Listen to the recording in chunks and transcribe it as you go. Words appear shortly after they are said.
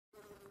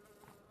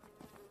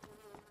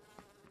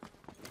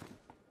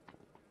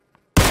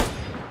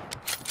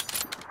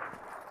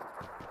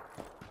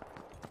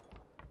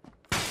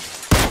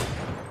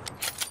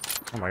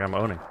my god, I'm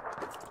owning.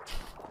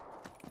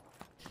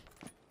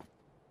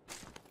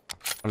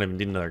 I don't even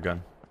need another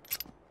gun.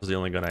 This is the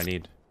only gun I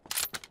need.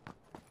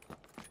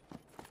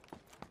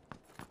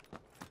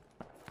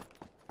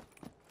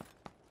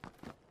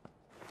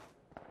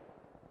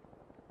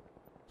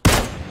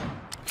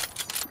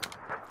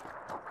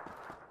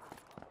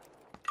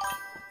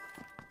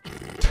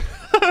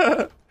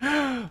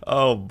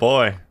 Oh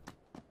boy.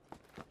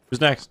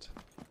 Who's next?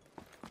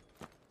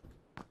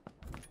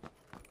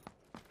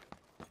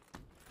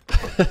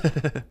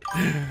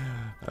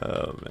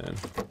 Oh man.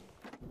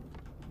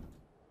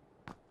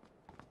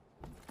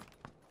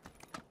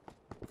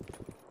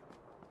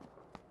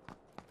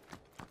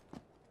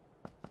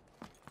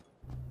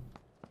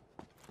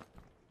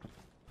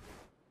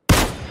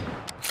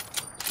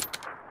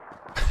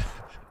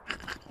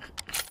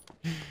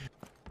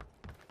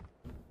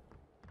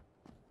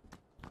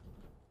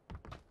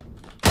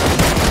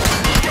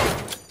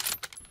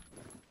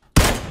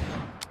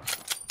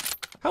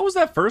 How was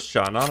that first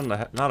shot not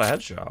a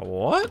headshot?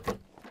 What?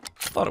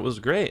 I thought it was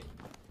great.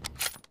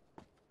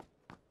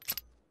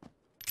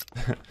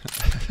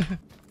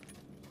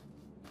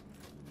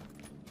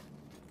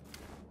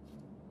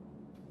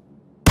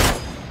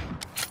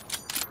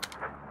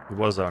 He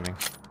was owning.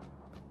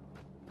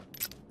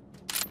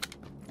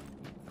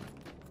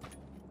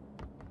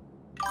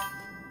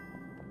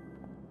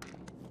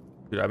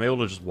 Dude, I'm able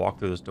to just walk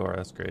through this door.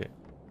 That's great.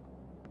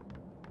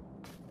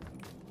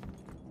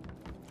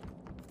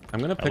 I'm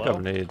gonna pick up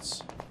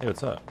nades. Hey,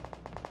 what's up?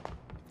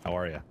 How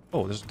are you?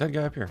 Oh, there's a dead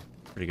guy up here.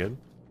 Pretty good.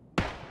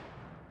 Are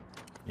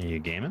you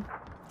gaming?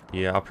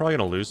 Yeah, I'm probably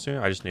gonna lose soon.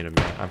 I just need a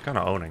minute. I'm kind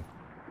of owning.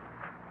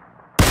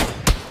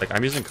 Like,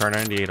 I'm using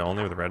KAR98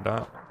 only with a red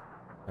dot.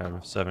 I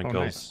have 7 kills.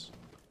 Nice.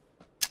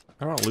 I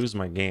don't want to lose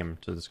my game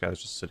to this guy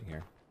that's just sitting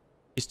here.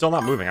 He's still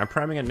not moving. I'm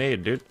priming a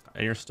nade, dude.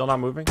 And you're still not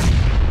moving?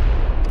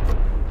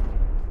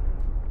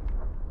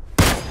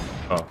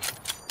 Oh.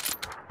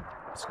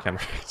 It's kind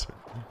of...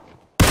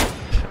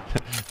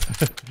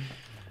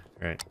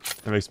 Right.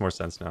 That makes more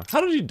sense now.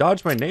 How did he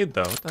dodge my nade,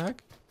 though? What the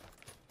heck?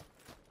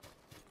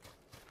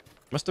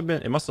 Must have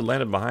been... It must have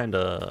landed behind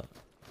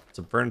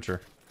some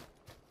furniture.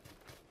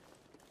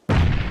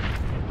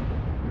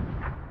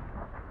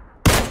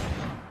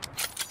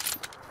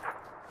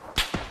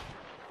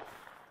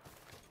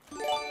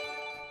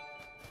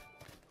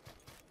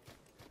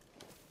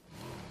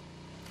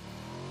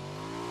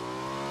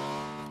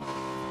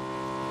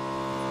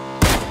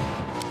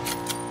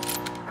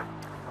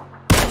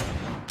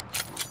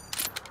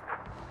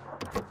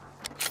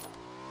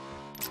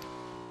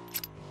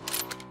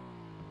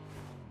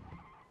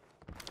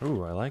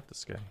 Ooh, I like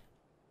this guy.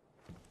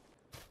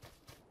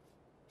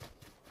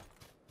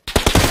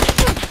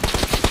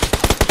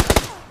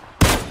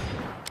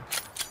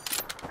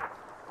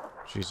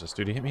 Jesus,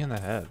 dude, he hit me in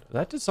the head.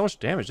 That did so much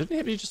damage. Didn't it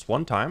hit me just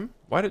one time?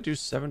 Why did it do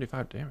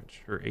 75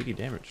 damage? Or 80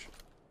 damage?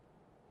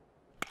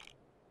 I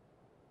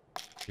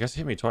guess it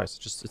hit me twice.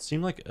 It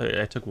seemed like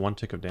I took 1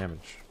 tick of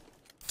damage.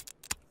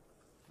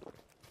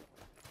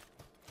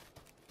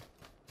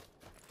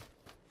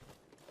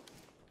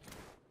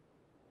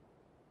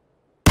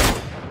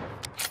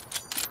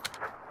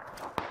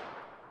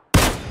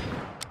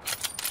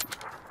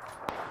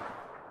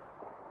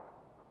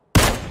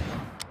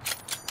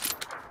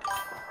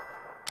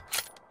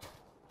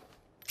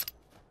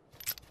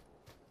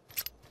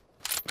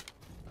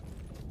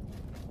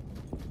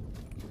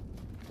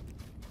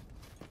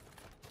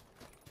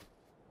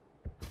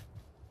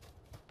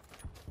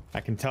 I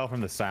can tell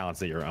from the silence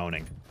that you're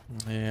owning.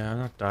 Yeah, I'm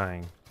not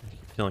dying. I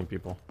keep killing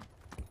people.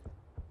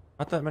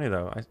 Not that many,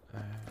 though. I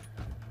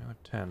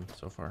have 10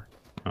 so far.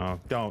 Oh,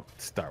 don't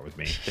start with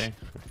me, okay?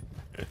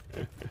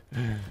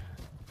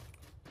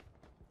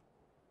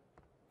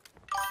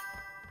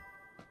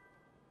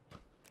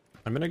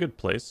 I'm in a good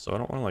place, so I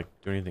don't want to, like,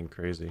 do anything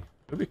crazy. It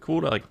would be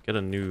cool to, like, get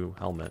a new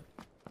helmet.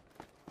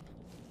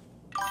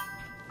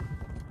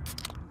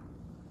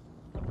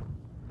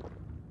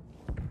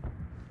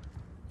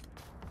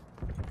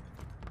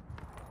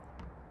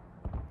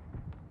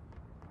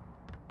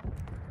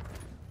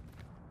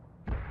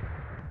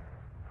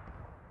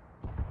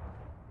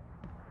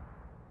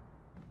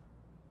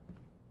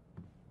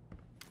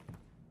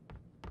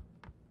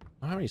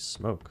 I don't have any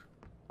smoke.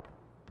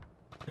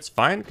 It's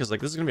fine because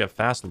like this is gonna be a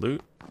fast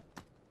loot.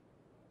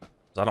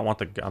 I don't want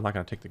the. I'm not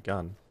gonna take the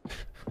gun.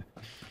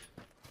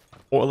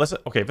 Or unless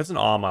okay, if it's an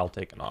AUM, I'll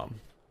take an AUM.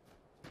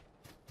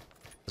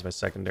 As my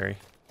secondary.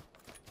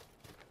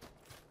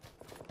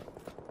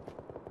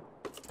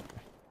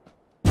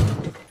 All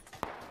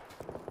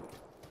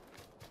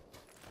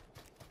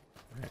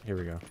right, here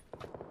we go.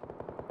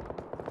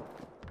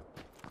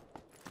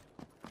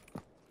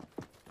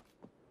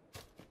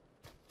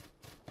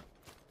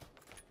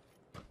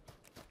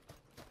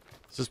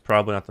 This is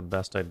probably not the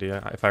best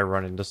idea if I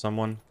run into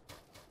someone.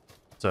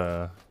 It's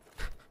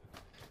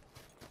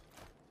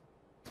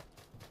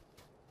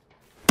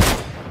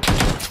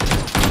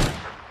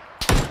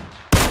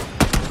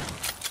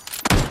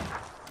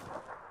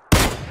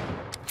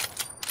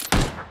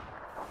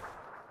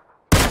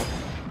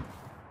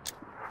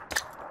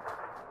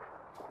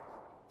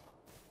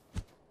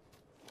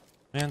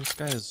man. This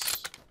guy is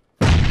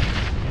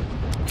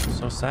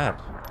so sad.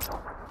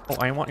 Oh,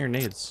 I want your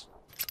nades.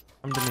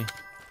 Come to me.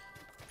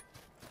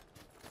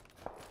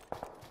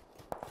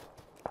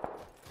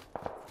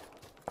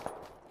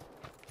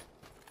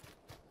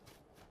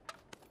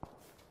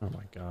 Oh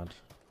my god.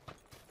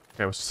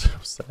 I was so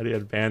sad he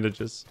had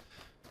bandages.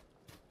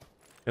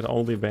 He had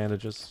only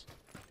bandages.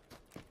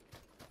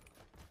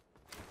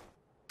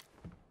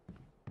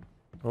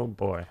 Oh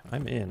boy,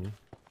 I'm in.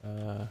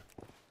 I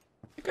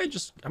think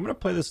I'm gonna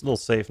play this a little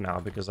safe now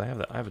because I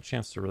have a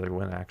chance to really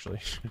win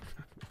actually.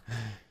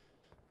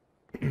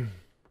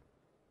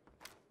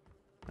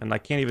 And I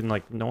can't even,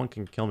 like, no one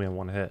can kill me in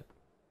one hit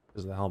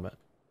because of the helmet.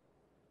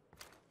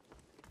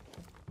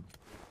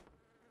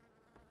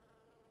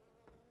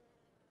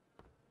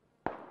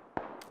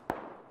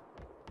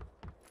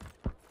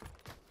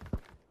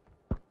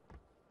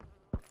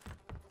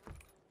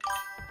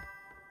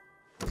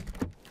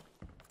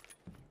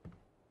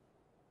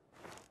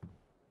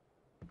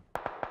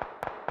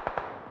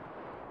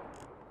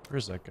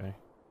 Where's that guy?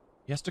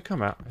 He has to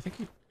come out. I think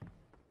he...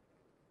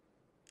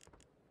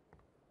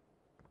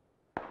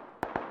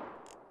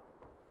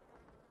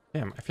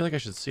 Damn, I feel like I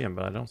should see him,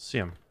 but I don't see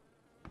him.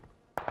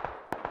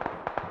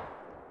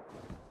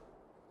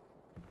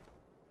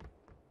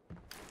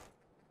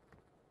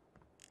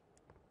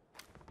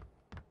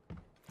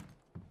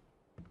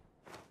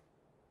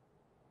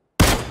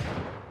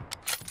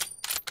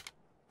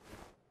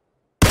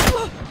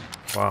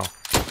 Wow.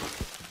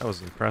 That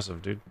was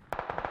impressive, dude.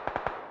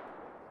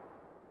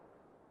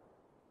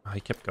 Oh,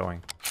 he kept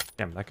going.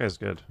 Damn, that guy's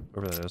good.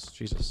 Whoever that is.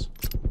 Jesus.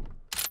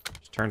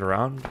 Just turned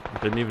around.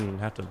 Didn't even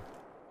have to...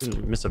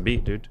 Didn't miss a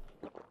beat, dude.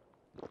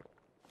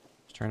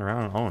 Just turned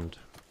around and owned.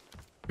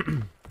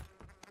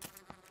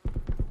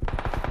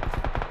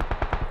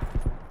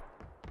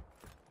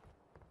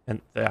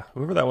 And yeah,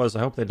 whoever that was, I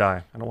hope they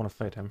die. I don't want to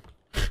fight him.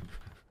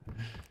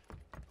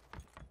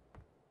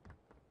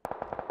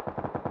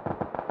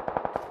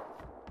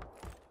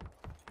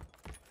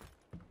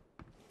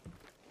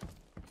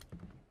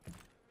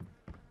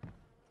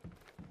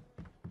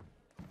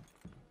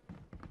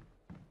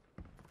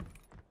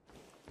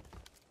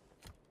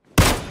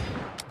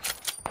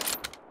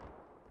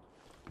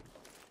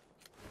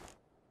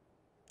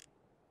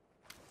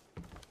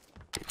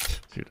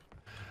 Dude,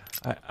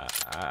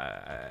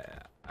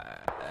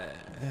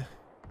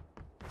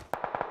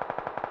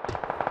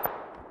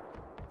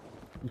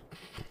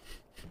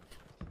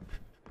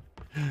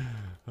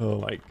 oh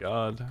my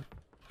god.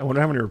 I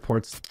wonder how many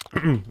reports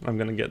I'm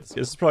gonna get.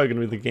 This is probably gonna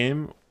be the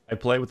game I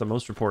play with the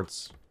most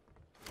reports.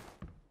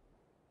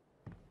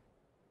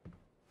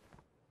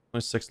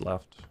 Only 6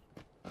 left.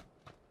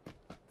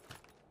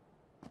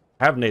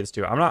 I have nades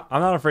too. I'm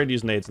not afraid to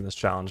use nades in this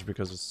challenge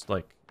because it's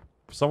like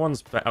if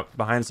someone's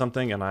behind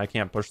something and I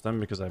can't push them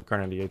because I have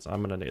KAR98s,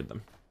 I'm gonna nade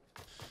them.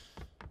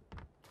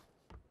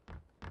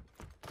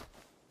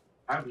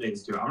 I have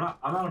nades too. I'm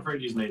not afraid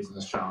to use nades in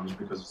this challenge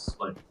because it's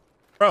like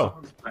bro,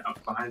 someone's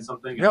behind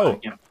something and I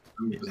can't push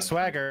them because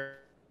Swagger.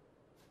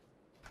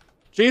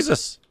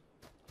 Jesus.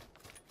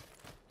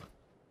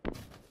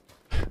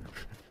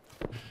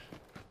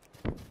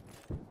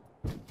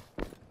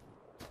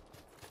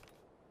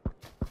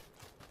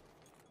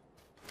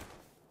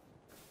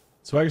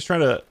 Swagger's trying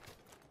to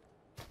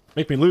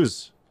make me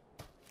lose.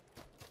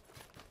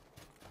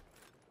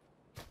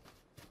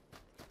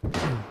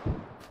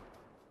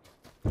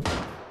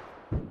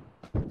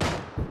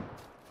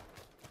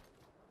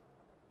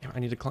 Damn, I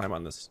need to climb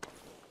on this.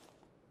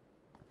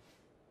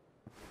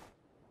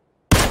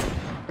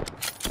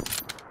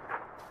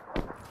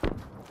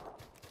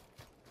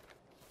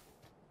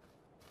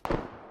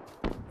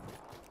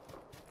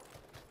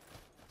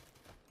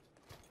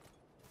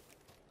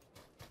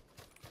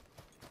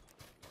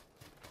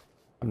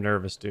 I'm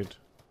nervous, dude.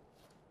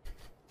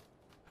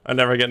 I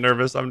never get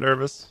nervous. I'm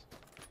nervous.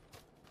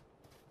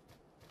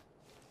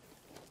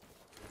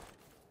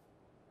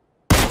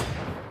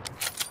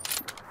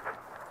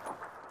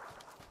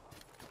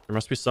 There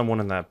must be someone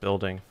in that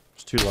building.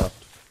 There's 2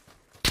 left.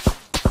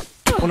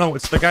 Oh no,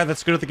 it's the guy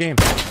that's good at the game.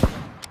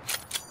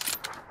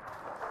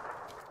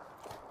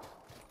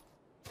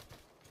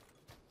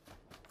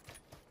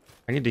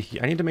 I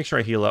need to make sure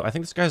I heal up. I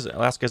think this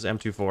last guy's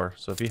M24,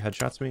 so if he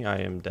headshots me, I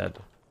am dead.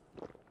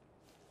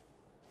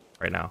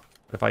 Right now.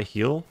 But if I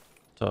heal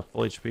to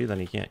full HP, then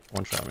he can't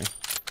one-shot me.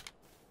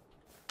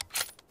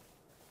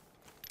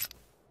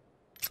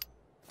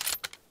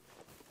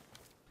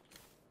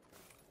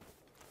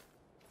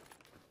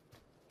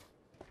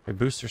 My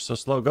boosts are so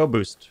slow. Go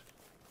boost.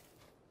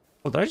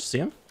 Oh, did I just see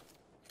him?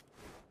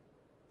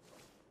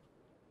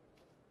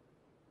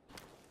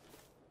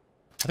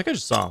 I think I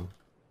just saw him,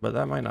 but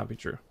that might not be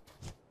true.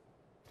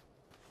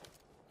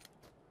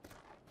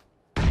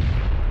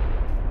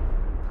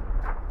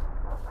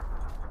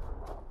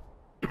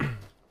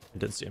 I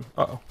did see him.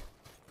 Uh-oh.